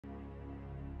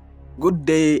Good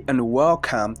day and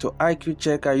welcome to IQ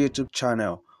Checker YouTube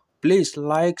channel. Please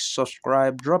like,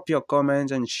 subscribe, drop your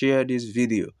comments and share this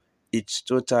video. It's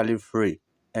totally free.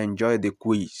 Enjoy the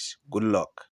quiz. Good luck.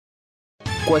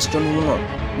 Question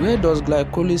 1. Where does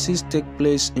glycolysis take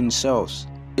place in cells?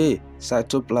 A.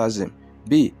 Cytoplasm.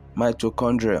 B.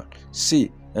 Mitochondria.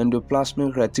 C.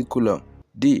 Endoplasmic reticulum.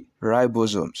 D.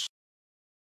 Ribosomes.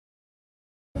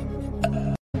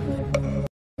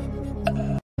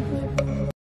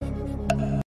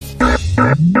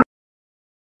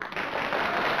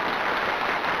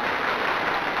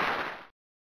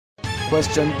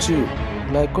 Question 2.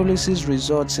 Glycolysis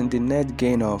results in the net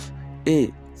gain of A.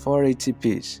 4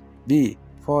 ATPs, B.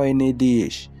 4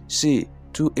 NADH, C.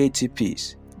 2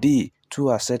 ATPs, D. 2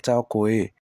 acetyl-CoA.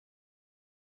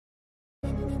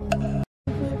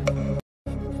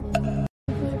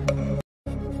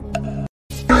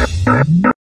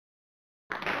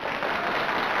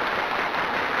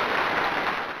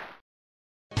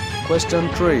 Question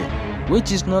 3.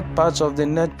 Which is not part of the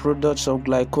net products of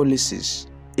glycolysis?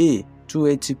 A. 2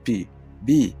 ATP,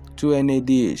 B. 2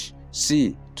 NADH,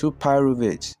 C. 2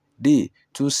 pyruvate, D.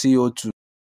 2 CO2.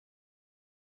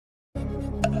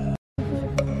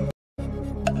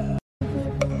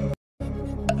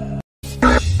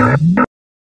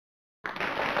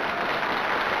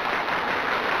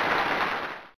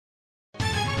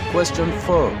 Question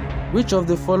 4. Which of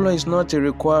the following is not a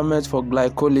requirement for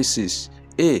glycolysis?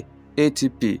 A.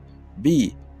 ATP,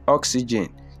 B. Oxygen,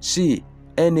 C.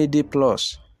 NAD+,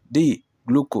 D.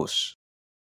 Glucose.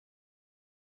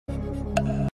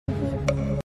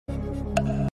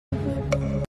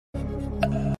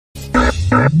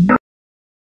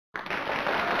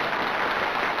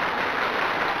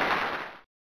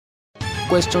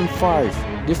 Question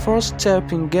 5. The first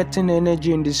step in getting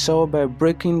energy in the cell by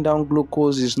breaking down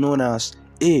glucose is known as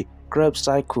A. Krebs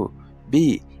cycle,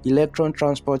 B. Electron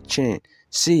transport chain,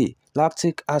 C.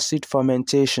 Lactic acid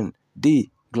fermentation,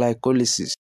 D.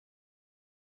 Glycolysis.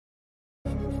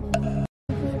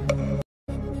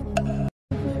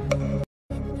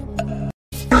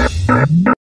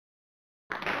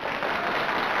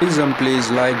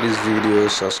 Please like this video,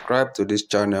 subscribe to this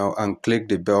channel and click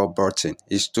the bell button.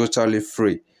 It's totally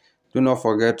free. Do not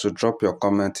forget to drop your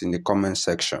comment in the comment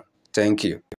section. Thank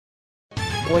you.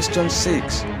 Question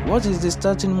 6. What is the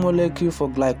starting molecule for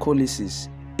glycolysis?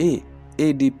 A.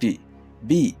 ADP,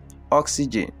 B.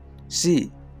 Oxygen,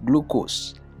 C.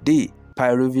 Glucose, D.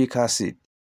 Pyruvic acid.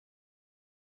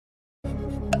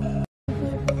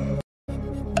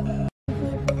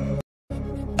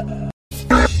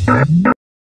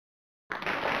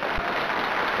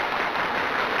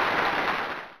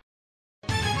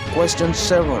 Question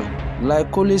 7.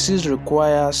 Glycolysis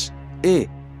requires A.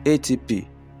 ATP,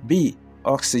 B.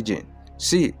 Oxygen,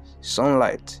 C.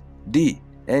 Sunlight, D.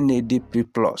 NADP+.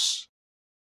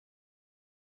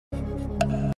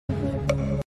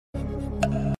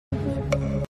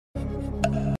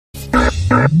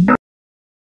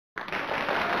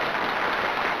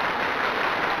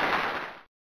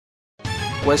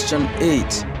 Question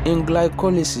 8. In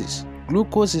glycolysis,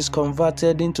 glucose is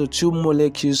converted into two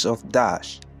molecules of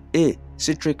dash. A.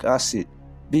 Citric acid,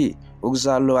 B.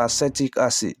 Oxaloacetic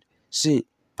acid, C.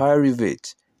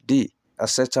 Pyruvate, D.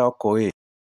 Acetyl-CoA.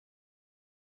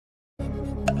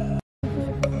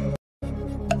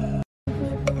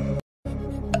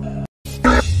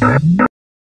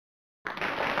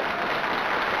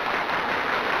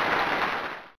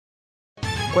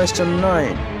 Question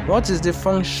 9. What is the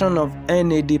function of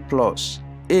NAD+?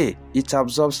 A. It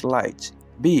absorbs light,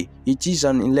 B. It is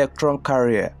an electron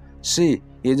carrier, C.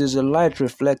 It is a light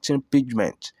reflecting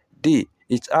pigment, D.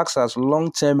 It acts as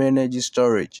long-term energy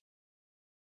storage.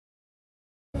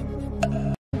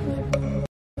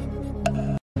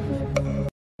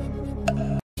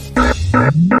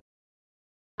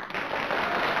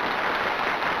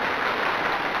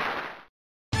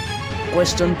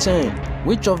 Question 10.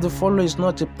 Which of the following is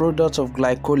not a product of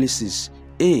glycolysis?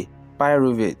 A.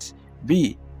 Pyruvate,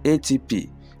 B.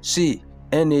 ATP, C.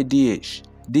 NADH,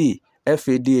 D.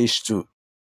 FADH2.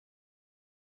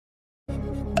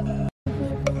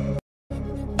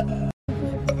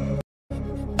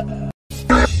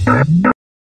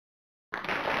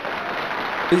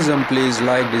 Please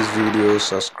like this video,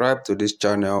 subscribe to this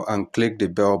channel and click the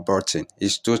bell button.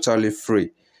 It's totally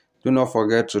free. Do not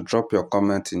forget to drop your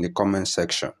comment in the comment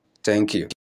section. Thank you.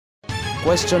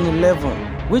 Question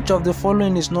 11. Which of the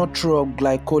following is not true of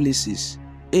glycolysis?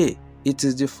 A. It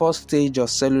is the first stage of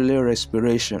cellular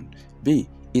respiration. B.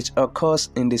 It occurs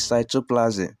in the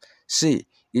cytoplasm. C.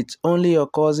 It only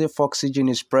occurs if oxygen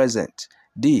is present.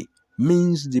 D.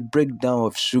 Means the breakdown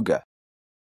of sugar.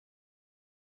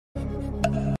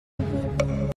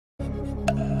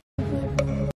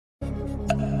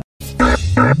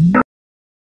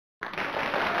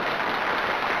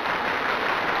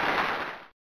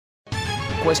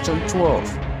 Question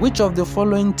 12. Which of the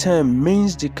following terms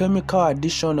means the chemical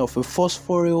addition of a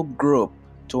phosphoryl group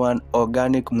to an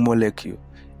organic molecule?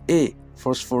 A.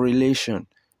 Phosphorylation.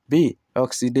 B.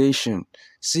 Oxidation.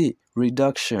 C.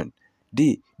 Reduction.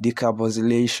 D.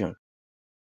 Decarboxylation.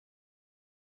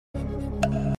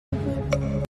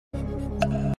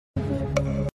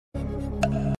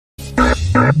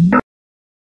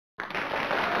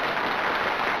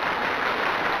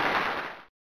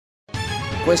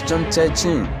 Question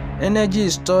 13. Energy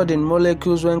is stored in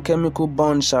molecules when chemical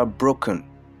bonds are broken.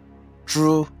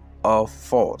 True or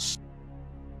false?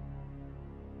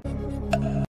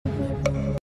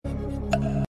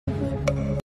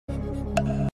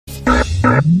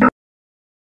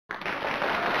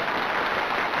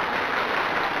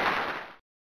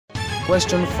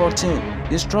 Question 14.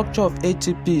 The structure of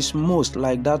ATP is most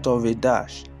like that of a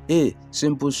dash. A.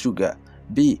 Simple sugar.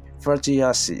 B. Fatty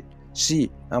acid.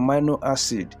 C. Amino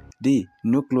acid. D.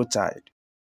 Nucleotide.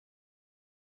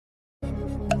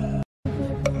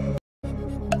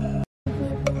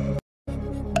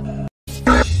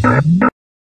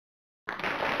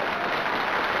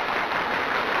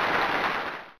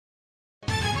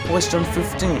 Question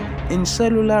 15. In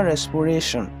cellular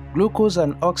respiration, glucose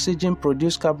and oxygen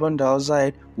produce carbon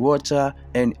dioxide, water,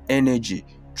 and energy.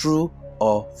 True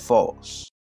or false?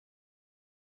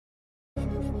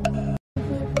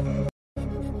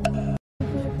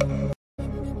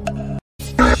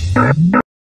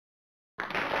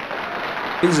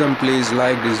 Please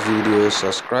like this video,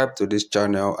 subscribe to this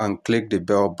channel and click the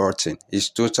bell button. It's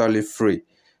totally free.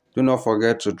 Do not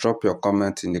forget to drop your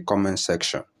comment in the comment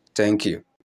section. Thank you.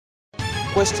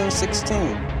 Question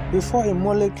 16. Before a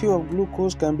molecule of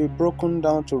glucose can be broken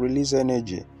down to release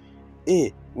energy,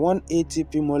 A. One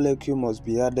ATP molecule must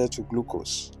be added to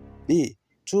glucose. B.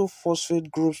 Two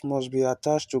phosphate groups must be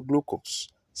attached to glucose.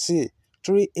 C.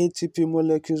 Three ATP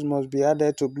molecules must be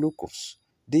added to glucose.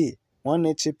 D. One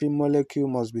ATP molecule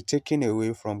must be taken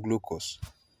away from glucose.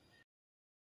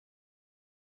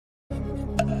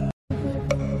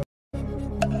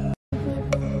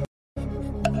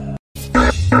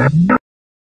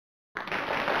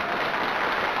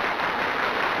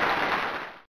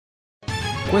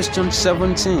 Question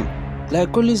 17.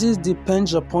 Glycolysis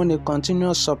depends upon a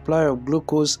continuous supply of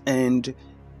glucose and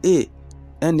A.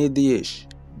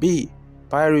 NADH, B.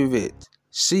 Pyruvate,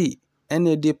 C.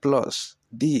 NAD+,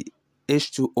 D.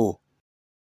 H2O.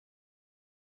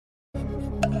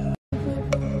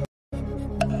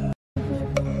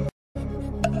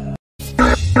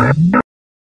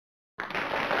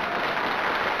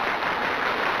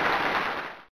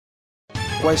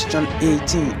 Question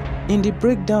 18. In the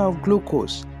breakdown of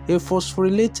glucose, a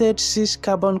phosphorylated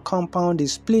 6-carbon compound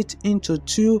is split into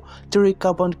two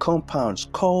 3-carbon compounds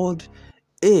called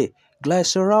A.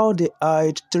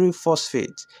 Glyceraldehyde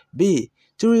triphosphate, B.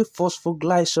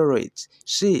 3-phosphoglycerate,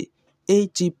 C.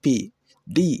 ATP,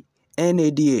 D.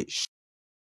 NADH.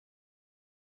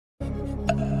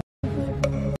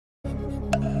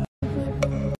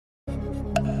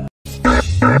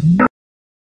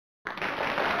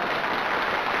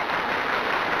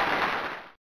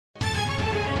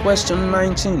 Question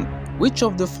 19. Which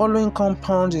of the following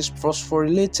compounds is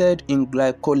phosphorylated in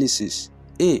glycolysis?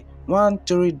 A.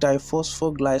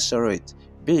 1,3-diphosphoglycerate.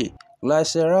 B.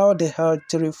 Glyceraldehyde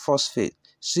triphosphate.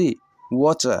 C.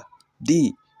 Water.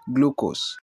 D.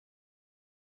 Glucose.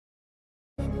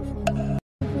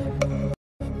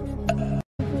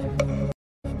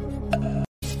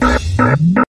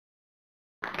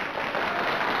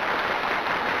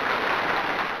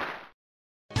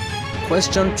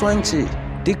 Question 20.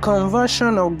 The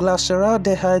conversion of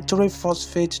glyceraldehyde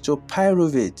triphosphate to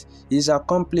pyruvate is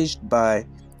accomplished by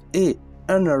A.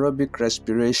 Anaerobic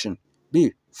respiration,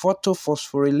 B.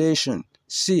 Photophosphorylation,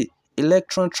 C.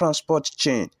 Electron transport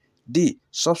chain, D.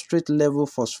 Substrate level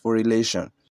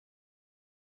phosphorylation.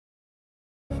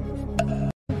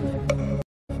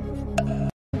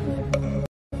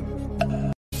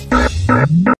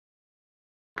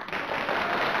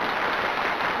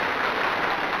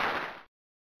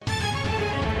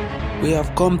 We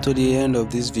have come to the end of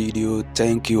this video.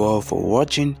 Thank you all for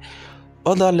watching.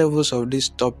 Other levels of this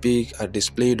topic are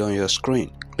displayed on your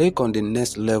screen. Click on the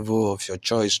next level of your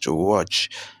choice to watch.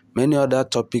 Many other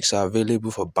topics are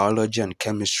available for biology and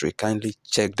chemistry. Kindly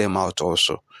check them out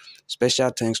also.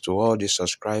 Special thanks to all the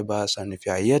subscribers, and if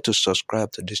you are yet to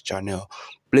subscribe to this channel,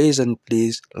 please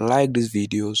like this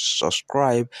video,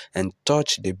 subscribe and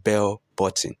touch the bell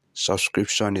button.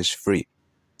 Subscription is free.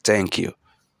 Thank you.